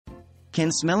Can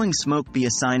smelling smoke be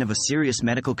a sign of a serious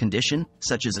medical condition,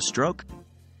 such as a stroke?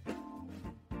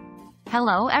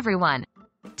 Hello everyone.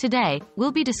 Today,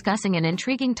 we'll be discussing an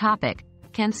intriguing topic.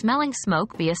 Can smelling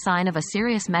smoke be a sign of a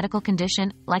serious medical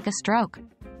condition, like a stroke?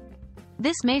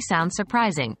 This may sound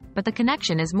surprising, but the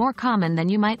connection is more common than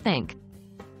you might think.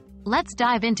 Let's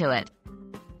dive into it.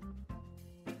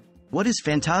 What is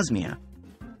phantosmia?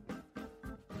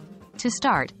 To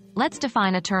start, let's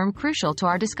define a term crucial to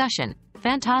our discussion: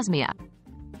 phantosmia.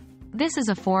 This is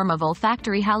a form of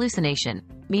olfactory hallucination,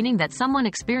 meaning that someone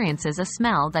experiences a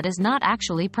smell that is not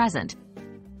actually present.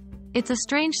 It's a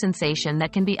strange sensation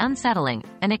that can be unsettling,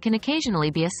 and it can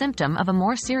occasionally be a symptom of a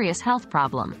more serious health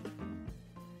problem.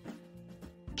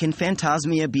 Can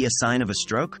phantosmia be a sign of a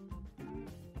stroke?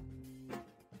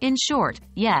 In short,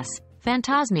 yes,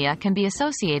 phantosmia can be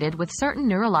associated with certain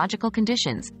neurological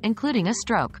conditions, including a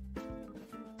stroke.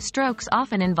 Strokes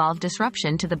often involve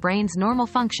disruption to the brain's normal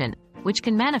function, which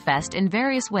can manifest in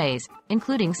various ways,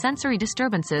 including sensory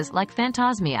disturbances like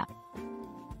phantosmia.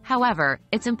 However,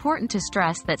 it's important to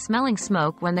stress that smelling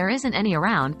smoke when there isn't any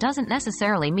around doesn't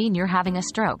necessarily mean you're having a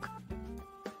stroke.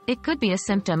 It could be a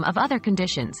symptom of other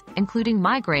conditions, including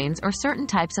migraines or certain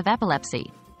types of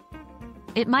epilepsy.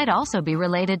 It might also be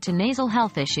related to nasal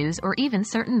health issues or even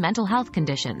certain mental health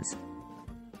conditions.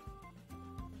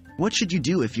 What should you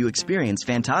do if you experience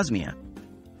phantosmia?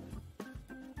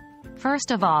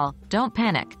 First of all, don't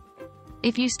panic.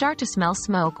 If you start to smell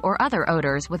smoke or other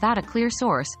odors without a clear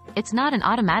source, it's not an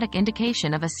automatic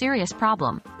indication of a serious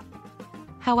problem.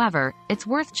 However, it's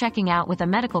worth checking out with a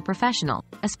medical professional,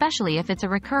 especially if it's a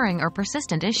recurring or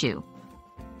persistent issue.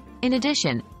 In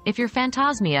addition, if your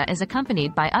phantosmia is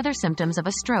accompanied by other symptoms of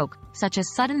a stroke, such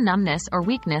as sudden numbness or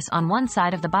weakness on one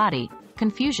side of the body,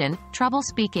 confusion, trouble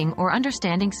speaking or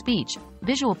understanding speech,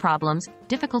 visual problems,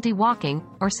 difficulty walking,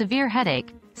 or severe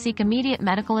headache, seek immediate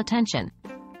medical attention.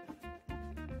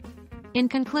 In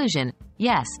conclusion,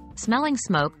 yes, smelling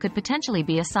smoke could potentially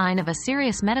be a sign of a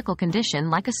serious medical condition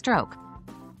like a stroke.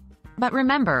 But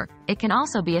remember, it can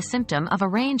also be a symptom of a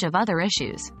range of other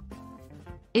issues.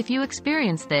 If you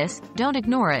experience this, don't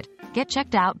ignore it. Get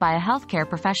checked out by a healthcare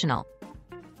professional.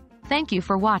 Thank you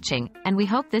for watching, and we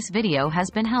hope this video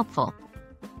has been helpful.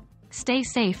 Stay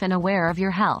safe and aware of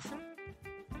your health.